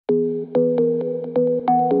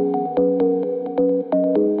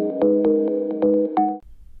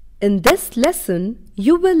In this lesson,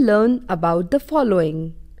 you will learn about the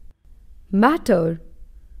following: matter,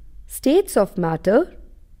 states of matter,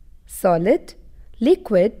 solid,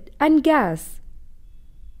 liquid and gas,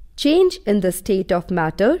 change in the state of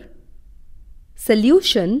matter,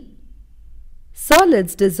 solution,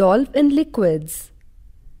 solids dissolve in liquids,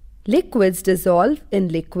 liquids dissolve in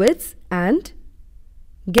liquids and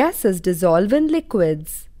gases dissolve in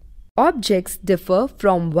liquids. Objects differ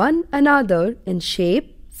from one another in shape,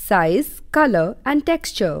 size, color and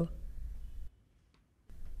texture.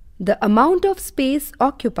 The amount of space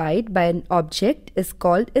occupied by an object is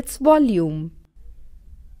called its volume.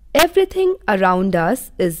 Everything around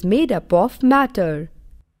us is made up of matter.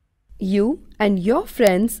 You and your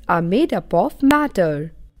friends are made up of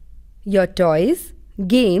matter. Your toys,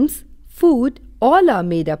 games, food, all are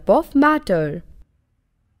made up of matter.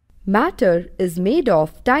 Matter is made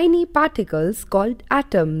of tiny particles called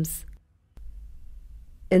atoms.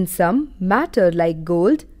 In some matter like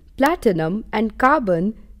gold, platinum and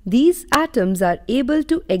carbon, these atoms are able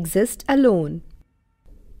to exist alone.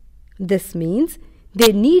 This means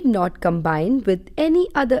they need not combine with any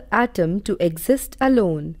other atom to exist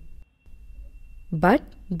alone. But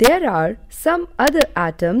there are some other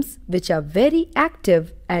atoms which are very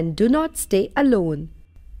active and do not stay alone.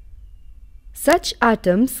 Such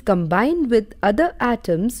atoms combine with other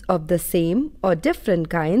atoms of the same or different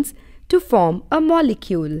kinds to form a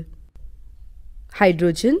molecule.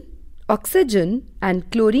 Hydrogen, oxygen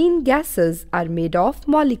and chlorine gases are made of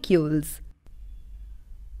molecules.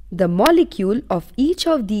 The molecule of each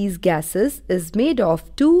of these gases is made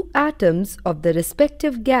of two atoms of the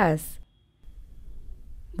respective gas.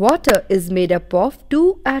 Water is made up of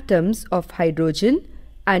two atoms of hydrogen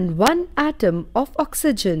and one atom of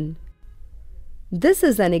oxygen. This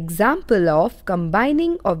is an example of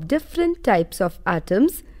combining of different types of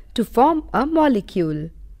atoms to form a molecule.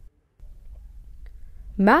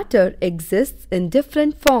 Matter exists in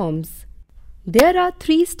different forms. There are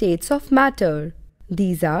three states of matter.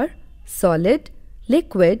 These are solid,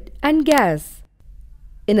 liquid and gas.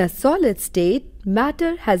 In a solid state,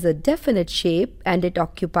 matter has a definite shape and it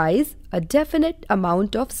occupies a definite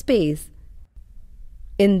amount of space.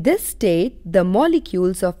 In this state, the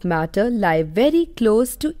molecules of matter lie very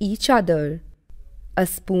close to each other. A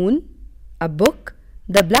spoon, a book,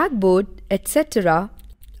 the blackboard, etc.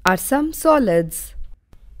 are some solids.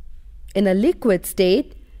 In a liquid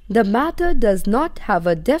state, the matter does not have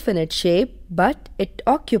a definite shape, but it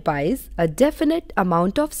occupies a definite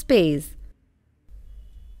amount of space.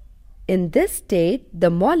 In this state, the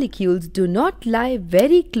molecules do not lie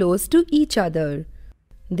very close to each other.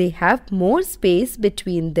 They have more space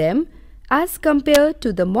between them as compared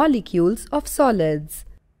to the molecules of solids.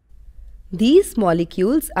 These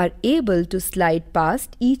molecules are able to slide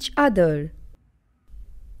past each other.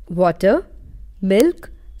 Water,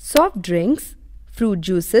 milk, soft drinks, fruit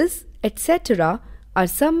juices, etc. are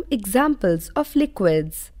some examples of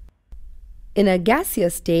liquids. In a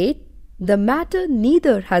gaseous state, the matter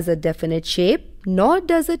neither has a definite shape nor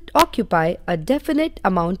does it occupy a definite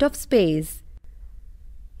amount of space.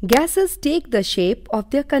 Gases take the shape of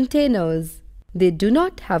their containers. They do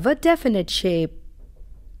not have a definite shape.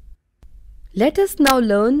 Let us now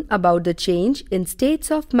learn about the change in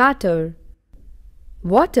states of matter.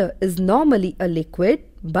 Water is normally a liquid,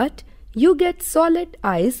 but you get solid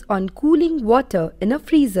ice on cooling water in a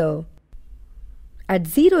freezer. At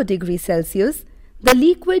 0 degrees Celsius, the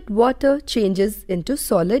liquid water changes into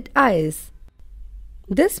solid ice.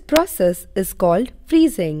 This process is called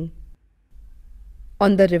freezing.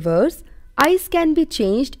 On the reverse, ice can be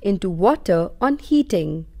changed into water on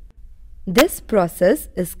heating. This process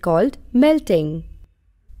is called melting.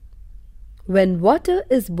 When water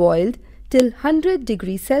is boiled till 100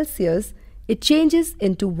 degrees Celsius, it changes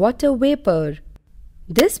into water vapor.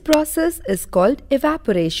 This process is called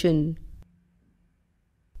evaporation.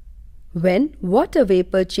 When water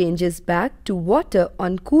vapor changes back to water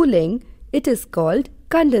on cooling, it is called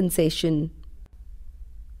condensation.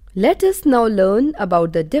 Let us now learn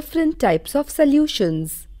about the different types of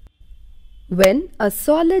solutions. When a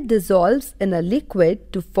solid dissolves in a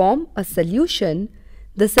liquid to form a solution,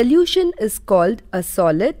 the solution is called a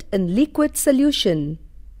solid in liquid solution.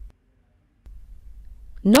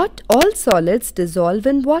 Not all solids dissolve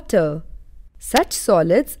in water. Such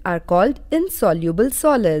solids are called insoluble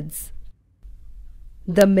solids.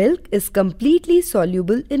 The milk is completely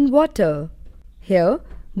soluble in water. Here,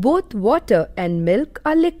 both water and milk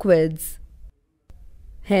are liquids.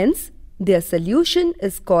 Hence, their solution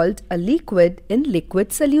is called a liquid in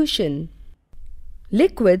liquid solution.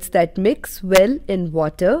 Liquids that mix well in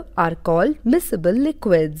water are called miscible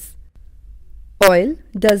liquids. Oil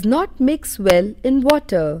does not mix well in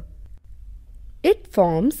water. It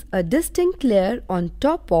forms a distinct layer on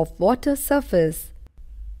top of water surface.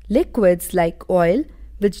 Liquids like oil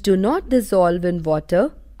which do not dissolve in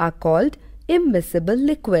water are called immiscible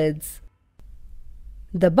liquids.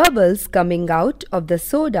 The bubbles coming out of the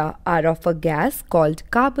soda are of a gas called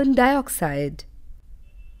carbon dioxide.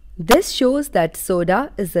 This shows that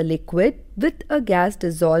soda is a liquid with a gas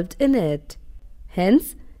dissolved in it.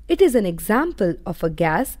 Hence, it is an example of a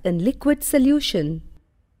gas in liquid solution.